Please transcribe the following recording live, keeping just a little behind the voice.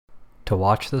To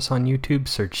watch this on YouTube,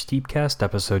 search STEEPCAST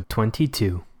episode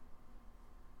 22.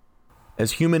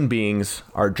 As human beings,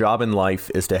 our job in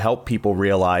life is to help people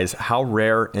realize how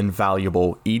rare and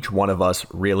valuable each one of us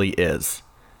really is.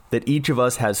 That each of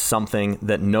us has something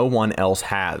that no one else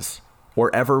has,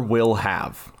 or ever will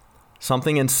have.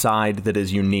 Something inside that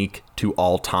is unique to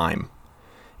all time.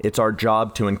 It's our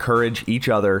job to encourage each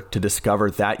other to discover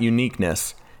that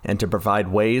uniqueness and to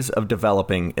provide ways of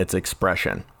developing its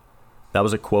expression. That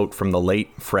was a quote from the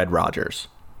late Fred Rogers.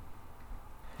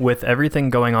 With everything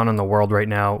going on in the world right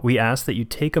now, we ask that you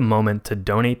take a moment to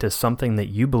donate to something that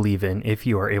you believe in if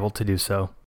you are able to do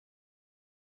so.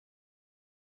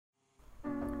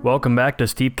 Welcome back to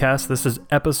STEEPCAST. This is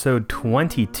episode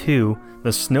 22. The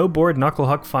Snowboard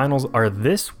Knucklehuck Finals are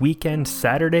this weekend,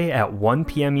 Saturday at 1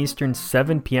 p.m. Eastern,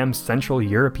 7 p.m. Central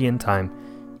European Time.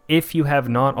 If you have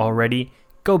not already,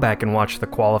 go back and watch the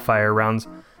qualifier rounds.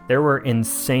 There were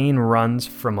insane runs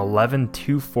from 11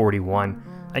 to 41.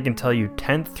 I can tell you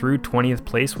 10th through 20th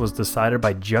place was decided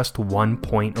by just 1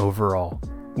 point overall.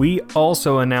 We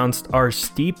also announced our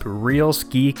steep real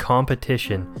ski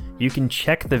competition. You can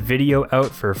check the video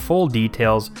out for full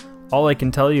details. All I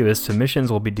can tell you is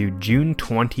submissions will be due June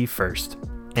 21st.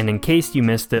 And in case you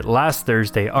missed it, last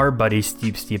Thursday, our buddy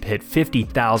Steep hit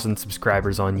 50,000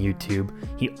 subscribers on YouTube.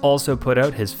 He also put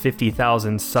out his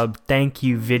 50,000 sub thank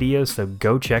you video, so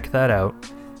go check that out.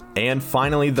 And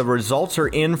finally, the results are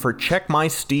in for Check My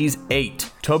Steez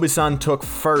 8. Tobi-san took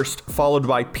first, followed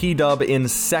by P-Dub in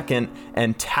second,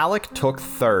 and Talik took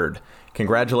third.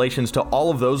 Congratulations to all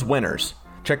of those winners.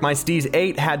 Check My Steez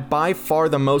 8 had by far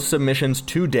the most submissions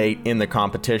to date in the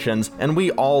competitions, and we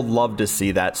all love to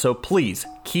see that, so please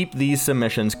keep these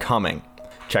submissions coming.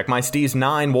 Check My Steez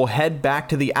 9 will head back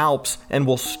to the Alps and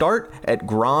will start at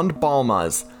Grand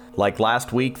Balmas. Like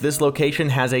last week, this location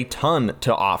has a ton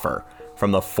to offer.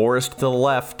 From the forest to the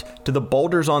left to the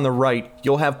boulders on the right,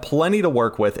 you'll have plenty to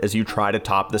work with as you try to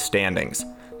top the standings.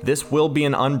 This will be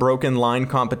an unbroken line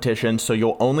competition, so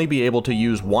you'll only be able to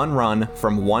use one run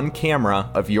from one camera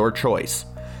of your choice.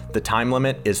 The time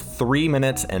limit is 3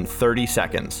 minutes and 30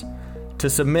 seconds.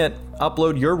 To submit,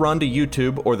 upload your run to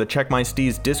YouTube or the Check My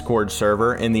Steez Discord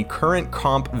server in the current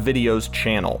comp videos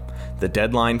channel. The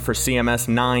deadline for CMS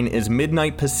 9 is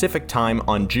midnight Pacific time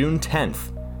on June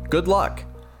 10th. Good luck!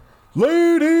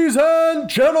 Ladies and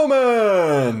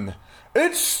gentlemen,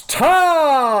 it's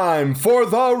time for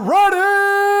the Reddit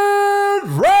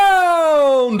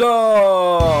Roundup!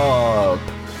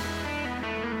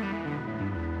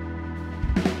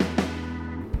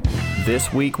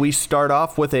 This week we start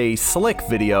off with a slick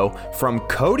video from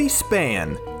Cody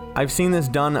Spann. I've seen this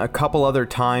done a couple other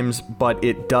times, but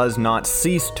it does not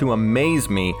cease to amaze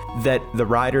me that the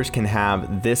riders can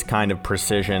have this kind of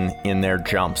precision in their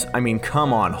jumps. I mean,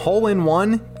 come on, hole in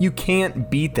one? You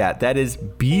can't beat that. That is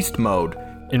beast mode.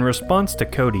 In response to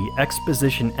Cody,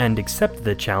 Exposition End accepted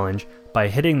the challenge by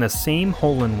hitting the same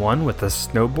hole-in-one with a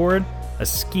snowboard, a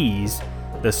skis,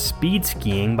 the speed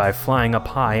skiing by flying up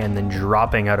high and then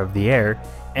dropping out of the air,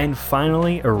 and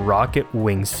finally a rocket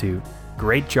wingsuit.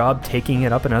 Great job taking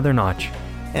it up another notch.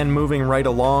 And moving right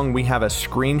along, we have a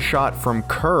screenshot from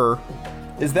Kerr.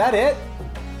 Is that it?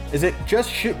 Is it just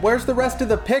where's the rest of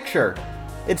the picture?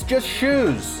 It's just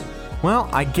shoes. Well,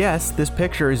 I guess this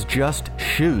picture is just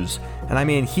shoes. And I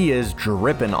mean, he is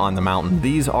dripping on the mountain.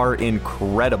 These are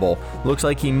incredible. Looks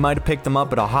like he might have picked them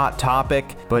up at a Hot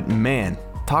Topic, but man,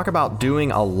 talk about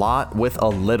doing a lot with a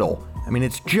little. I mean,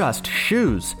 it's just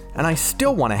shoes, and I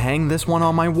still want to hang this one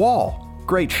on my wall.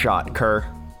 Great shot, Kerr.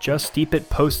 Just Steep It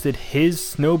posted his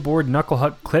snowboard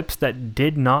knucklehuck clips that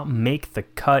did not make the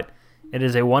cut. It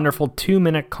is a wonderful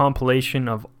 2-minute compilation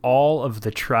of all of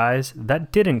the tries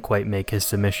that didn't quite make his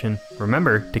submission.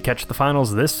 Remember to catch the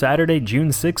finals this Saturday,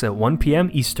 June 6th at 1 p.m.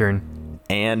 Eastern.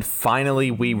 And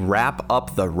finally, we wrap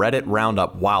up the Reddit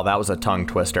Roundup. Wow, that was a tongue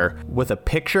twister. With a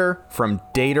picture from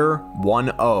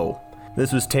Dater10.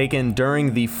 This was taken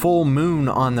during the full moon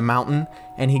on the mountain,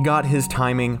 and he got his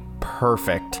timing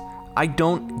perfect. I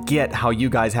don't get how you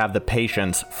guys have the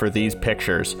patience for these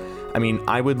pictures. I mean,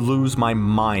 I would lose my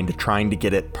mind trying to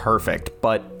get it perfect,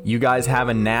 but you guys have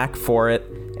a knack for it,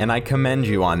 and I commend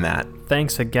you on that.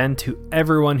 Thanks again to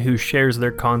everyone who shares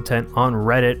their content on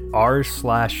Reddit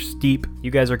r/steep.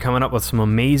 You guys are coming up with some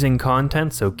amazing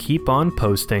content, so keep on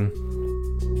posting.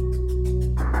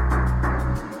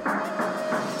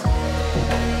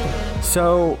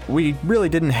 So, we really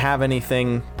didn't have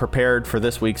anything prepared for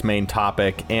this week's main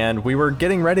topic, and we were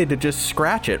getting ready to just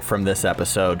scratch it from this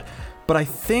episode. But I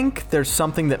think there's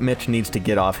something that Mitch needs to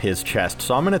get off his chest,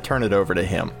 so I'm going to turn it over to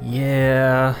him.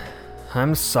 Yeah,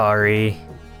 I'm sorry.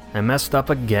 I messed up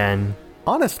again.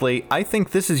 Honestly, I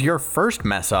think this is your first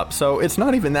mess up, so it's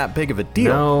not even that big of a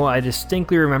deal. No, I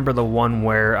distinctly remember the one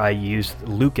where I used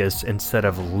Lucas instead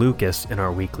of Lucas in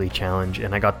our weekly challenge,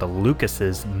 and I got the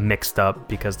Lucases mixed up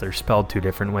because they're spelled two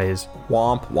different ways.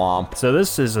 Womp womp. So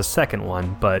this is a second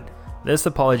one, but this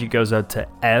apology goes out to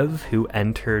Ev, who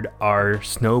entered our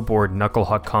snowboard knuckle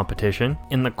huck competition.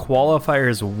 In the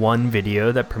qualifiers 1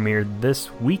 video that premiered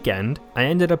this weekend, I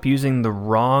ended up using the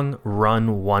wrong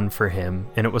run 1 for him,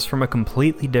 and it was from a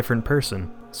completely different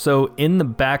person. So in the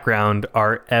background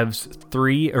are Ev's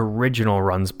 3 original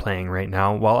runs playing right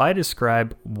now, while I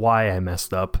describe why I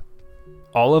messed up.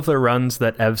 All of the runs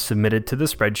that Ev submitted to the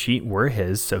spreadsheet were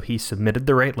his, so he submitted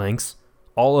the right links.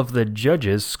 All of the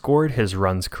judges scored his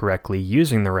runs correctly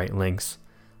using the right links,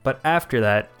 but after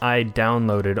that, I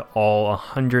downloaded all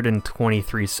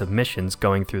 123 submissions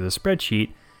going through the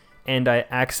spreadsheet, and I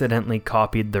accidentally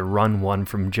copied the run 1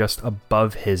 from just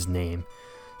above his name.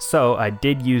 So I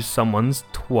did use someone's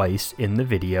twice in the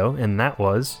video, and that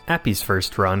was Appy's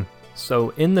first run.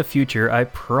 So in the future, I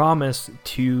promise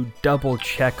to double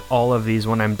check all of these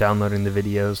when I'm downloading the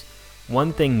videos.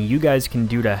 One thing you guys can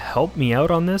do to help me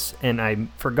out on this, and I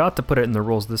forgot to put it in the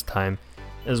rules this time,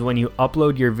 is when you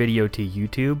upload your video to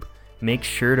YouTube, make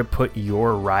sure to put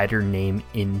your rider name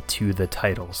into the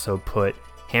title. So put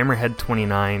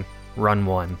Hammerhead29 Run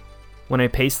 1. When I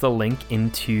paste the link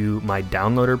into my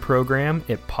downloader program,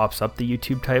 it pops up the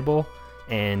YouTube title,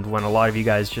 and when a lot of you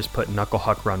guys just put Knuckle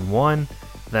Huck Run 1,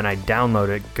 then I download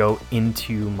it, go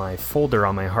into my folder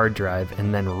on my hard drive,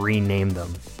 and then rename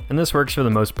them. And this works for the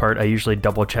most part. I usually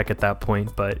double check at that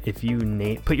point, but if you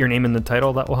put your name in the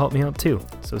title, that will help me out too.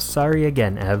 So sorry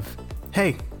again, Ev.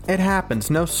 Hey, it happens.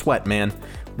 No sweat, man.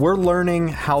 We're learning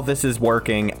how this is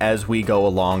working as we go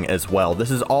along as well.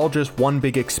 This is all just one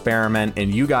big experiment,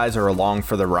 and you guys are along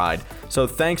for the ride. So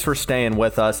thanks for staying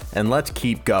with us, and let's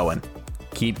keep going.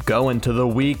 Keep going to the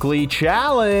weekly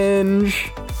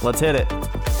challenge. Let's hit it.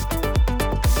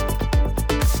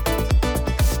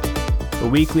 The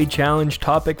weekly challenge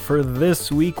topic for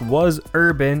this week was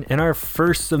urban, and our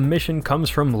first submission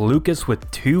comes from Lucas with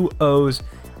 2 O's.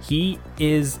 He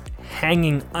is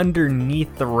hanging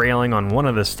underneath the railing on one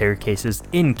of the staircases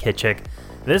in Kitchik.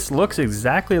 This looks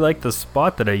exactly like the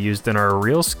spot that I used in our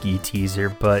real ski teaser,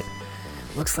 but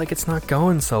looks like it's not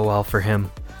going so well for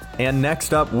him. And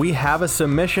next up, we have a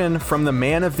submission from the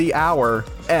man of the hour,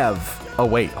 Ev. Oh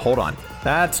wait, hold on.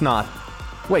 That's not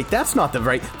the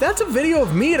right. That's a video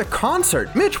of me at a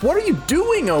concert. Mitch, what are you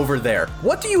doing over there?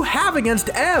 What do you have against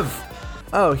Ev?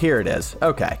 Oh, here it is.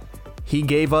 Okay. He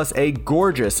gave us a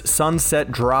gorgeous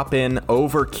sunset drop-in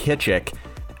over Kitchik.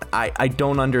 I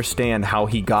don't understand how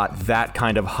he got that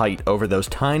kind of height over those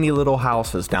tiny little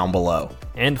houses down below.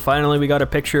 And finally, we got a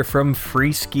picture from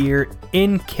Free Skier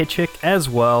in Kitchik as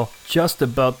well, just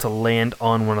about to land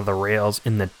on one of the rails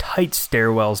in the tight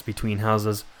stairwells between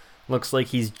houses. Looks like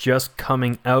he's just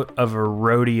coming out of a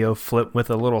rodeo flip with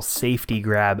a little safety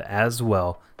grab as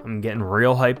well. I'm getting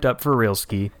real hyped up for real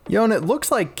ski. Yo, and it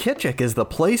looks like Kitchik is the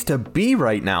place to be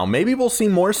right now. Maybe we'll see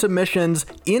more submissions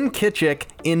in Kitchik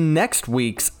in next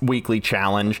week's weekly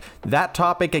challenge. That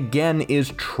topic again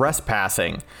is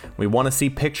trespassing. We want to see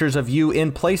pictures of you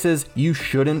in places you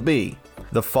shouldn't be.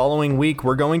 The following week,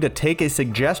 we're going to take a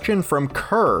suggestion from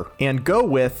Kerr and go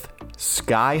with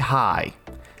Sky High.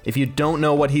 If you don't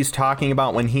know what he's talking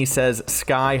about when he says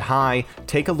sky high,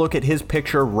 take a look at his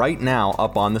picture right now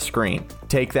up on the screen.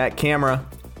 Take that camera,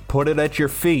 put it at your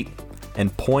feet,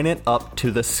 and point it up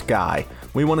to the sky.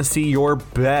 We want to see your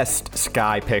best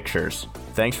sky pictures.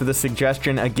 Thanks for the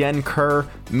suggestion again, Kerr.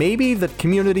 Maybe the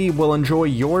community will enjoy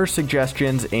your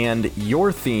suggestions and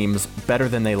your themes better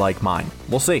than they like mine.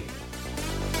 We'll see.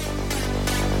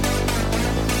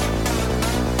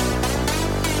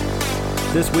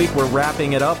 This week, we're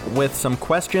wrapping it up with some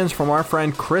questions from our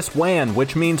friend Chris Wan,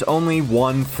 which means only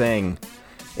one thing.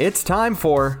 It's time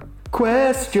for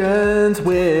Questions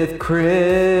with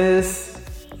Chris.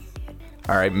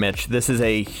 All right, Mitch, this is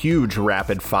a huge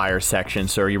rapid fire section,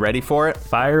 so are you ready for it?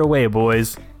 Fire away,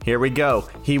 boys. Here we go.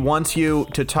 He wants you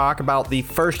to talk about the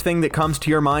first thing that comes to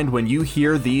your mind when you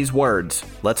hear these words.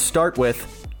 Let's start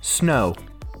with snow.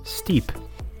 Steep.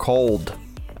 Cold.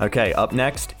 Okay, up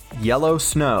next, yellow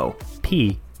snow.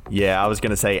 P. Yeah, I was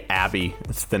gonna say Abby.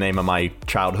 It's the name of my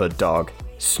childhood dog.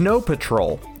 Snow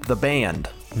Patrol, the band.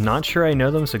 Not sure I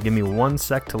know them, so give me 1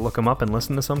 sec to look them up and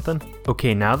listen to something.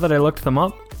 Okay, now that I looked them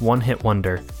up, one hit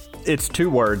wonder. It's 2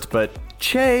 words, but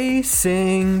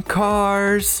chasing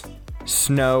cars.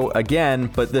 Snow again,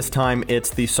 but this time it's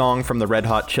the song from the Red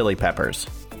Hot Chili Peppers.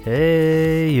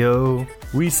 Hey yo.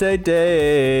 We say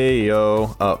day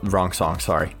yo. Oh, wrong song,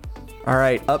 sorry. All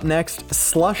right, up next,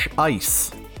 slush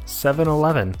ice.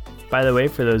 7-Eleven. By the way,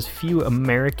 for those few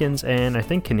Americans and I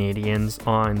think Canadians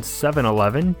on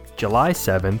 7-Eleven, July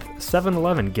 7th,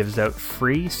 7-Eleven gives out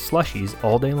free slushies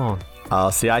all day long.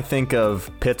 See, I think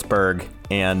of Pittsburgh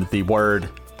and the word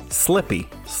slippy.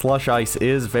 Slush ice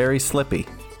is very slippy.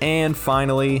 And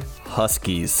finally,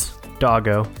 Huskies.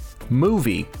 Doggo.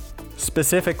 Movie.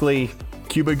 Specifically,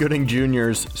 Cuba Gooding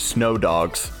Jr.'s Snow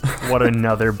Dogs. What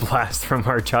another blast from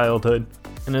our childhood.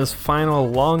 And his final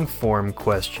long-form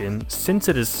question, since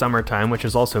it is summertime, which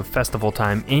is also festival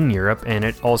time in Europe, and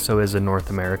it also is in North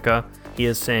America, he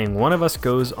is saying one of us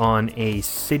goes on a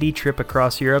city trip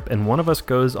across Europe and one of us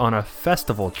goes on a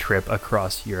festival trip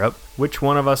across Europe. Which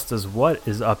one of us does what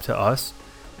is up to us.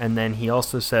 And then he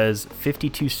also says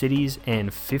 52 cities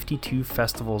and 52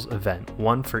 festivals event,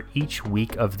 one for each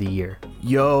week of the year.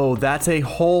 Yo, that's a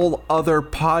whole other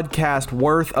podcast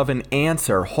worth of an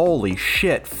answer. Holy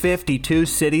shit, 52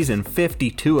 cities and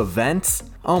 52 events?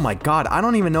 Oh my god, I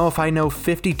don't even know if I know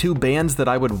 52 bands that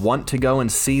I would want to go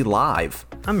and see live.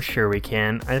 I'm sure we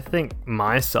can. I think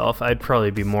myself, I'd probably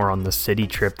be more on the city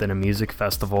trip than a music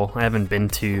festival. I haven't been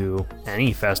to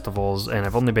any festivals, and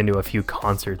I've only been to a few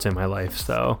concerts in my life,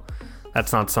 so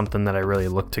that's not something that I really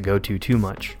look to go to too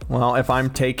much. Well, if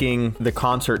I'm taking the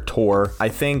concert tour, I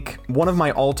think one of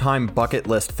my all-time bucket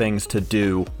list things to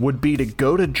do would be to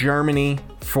go to Germany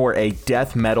for a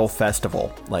death metal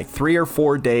festival, like 3 or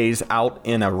 4 days out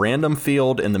in a random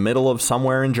field in the middle of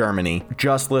somewhere in Germany,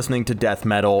 just listening to death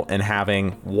metal and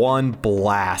having one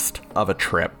blast of a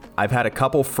trip. I've had a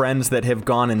couple friends that have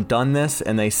gone and done this,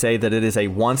 and they say that it is a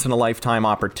once-in-a-lifetime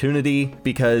opportunity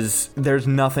because there's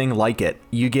nothing like it.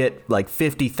 You get like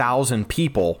 50,000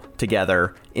 people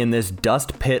together in this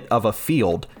dust pit of a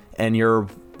field, and your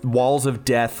walls of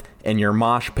death and your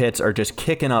mosh pits are just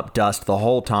kicking up dust the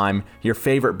whole time. Your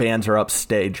favorite bands are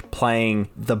upstage playing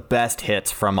the best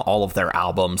hits from all of their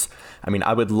albums. I mean,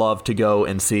 I would love to go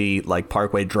and see like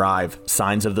Parkway Drive,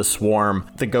 Signs of the Swarm,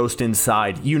 The Ghost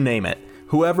Inside, you name it.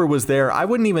 Whoever was there, I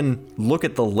wouldn't even look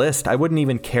at the list. I wouldn't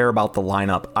even care about the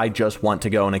lineup. I just want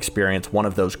to go and experience one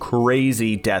of those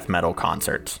crazy death metal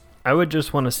concerts. I would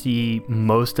just want to see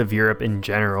most of Europe in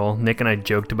general. Nick and I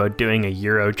joked about doing a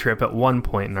Euro trip at one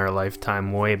point in our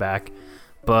lifetime way back,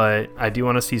 but I do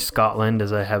want to see Scotland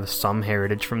as I have some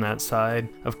heritage from that side.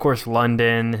 Of course,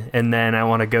 London, and then I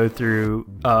want to go through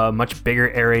a much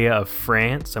bigger area of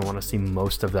France. I want to see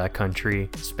most of that country.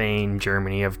 Spain,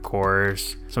 Germany, of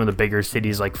course. Some of the bigger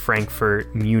cities like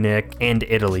Frankfurt, Munich, and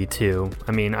Italy too.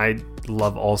 I mean, I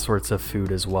love all sorts of food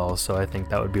as well, so I think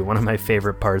that would be one of my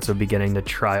favorite parts, would be getting to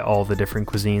try all the different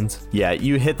cuisines. Yeah,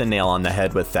 you hit the nail on the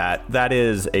head with that. That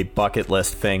is a bucket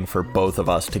list thing for both of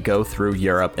us, to go through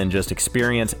Europe and just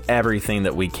experience everything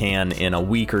that we can in a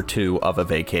week or two of a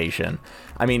vacation.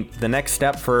 I mean, the next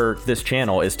step for this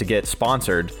channel is to get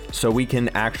sponsored so we can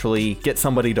actually get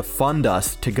somebody to fund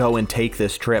us to go and take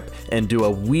this trip and do a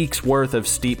week's worth of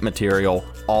Steep material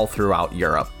all throughout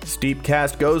Europe.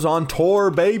 STEEPCAST goes on tour,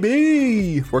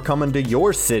 baby! We're coming to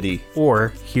your city. Or,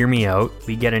 hear me out,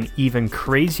 we get an even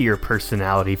crazier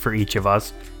personality for each of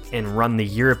us and run the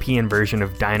European version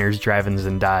of Diners, Drive-Ins,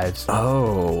 and Dives.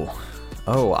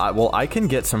 Well, I can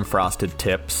get some frosted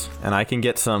tips, and I can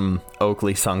get some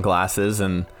Oakley sunglasses,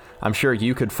 and I'm sure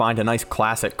you could find a nice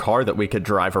classic car that we could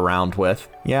drive around with.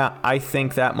 Yeah, I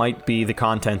think that might be the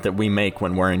content that we make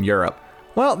when we're in Europe.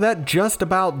 Well, that just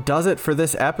about does it for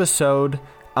this episode.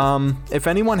 If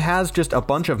anyone has just a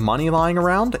bunch of money lying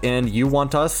around and you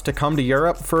want us to come to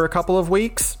Europe for a couple of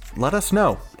weeks, let us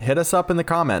know. Hit us up in the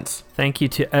comments. Thank you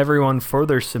to everyone for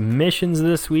their submissions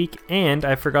this week, and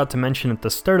I forgot to mention at the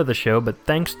start of the show, but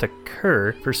thanks to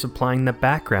Kerr for supplying the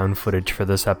background footage for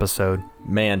this episode.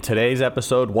 Man, today's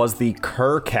episode was the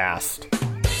Kerrcast.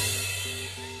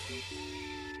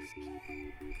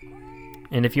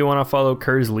 And if you want to follow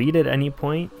Kerr's lead at any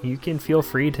point, you can feel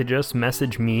free to just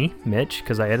message me, Mitch,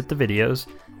 because I edit the videos,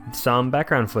 some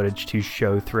background footage to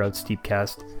show throughout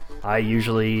STEEPCAST. I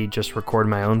usually just record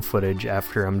my own footage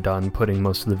after I'm done putting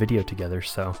most of the video together,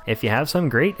 so if you have some,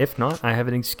 great. If not, I have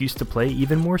an excuse to play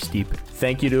even more Steep.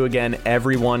 Thank you to, again,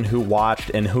 everyone who watched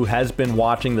and who has been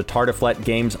watching the Tartiflette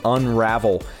games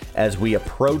unravel as we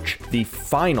approach the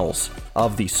finals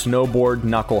of the Snowboard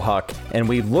Knuckle Huck, and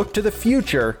we look to the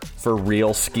future for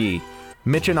real ski.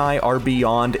 Mitch and I are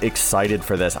beyond excited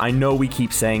for this. I know we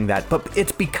keep saying that, but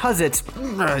it's because it's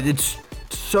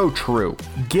so true.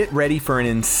 Get ready for an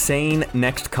insane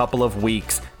next couple of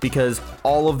weeks because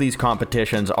all of these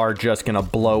competitions are just gonna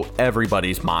blow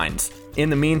everybody's minds. In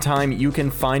the meantime, you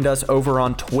can find us over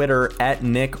on Twitter at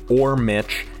Nick or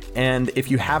Mitch, And if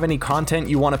you have any content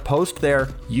you want to post there,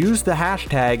 use the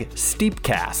hashtag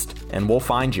STEEPCAST and we'll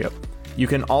find you. You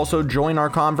can also join our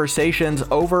conversations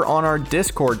over on our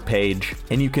Discord page,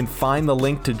 and you can find the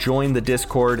link to join the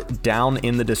Discord down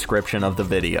in the description of the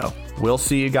video. We'll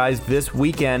see you guys this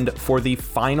weekend for the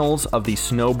finals of the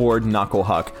Snowboard Knuckle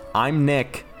Huck. I'm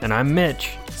Nick. And I'm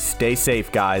Mitch. Stay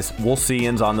safe, guys. We'll see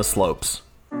yous on the slopes.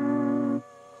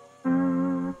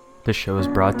 This show is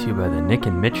brought to you by the Nick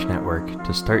and Mitch Network.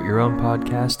 To start your own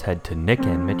podcast, head to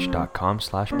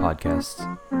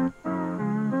nickandmitch.com/podcasts.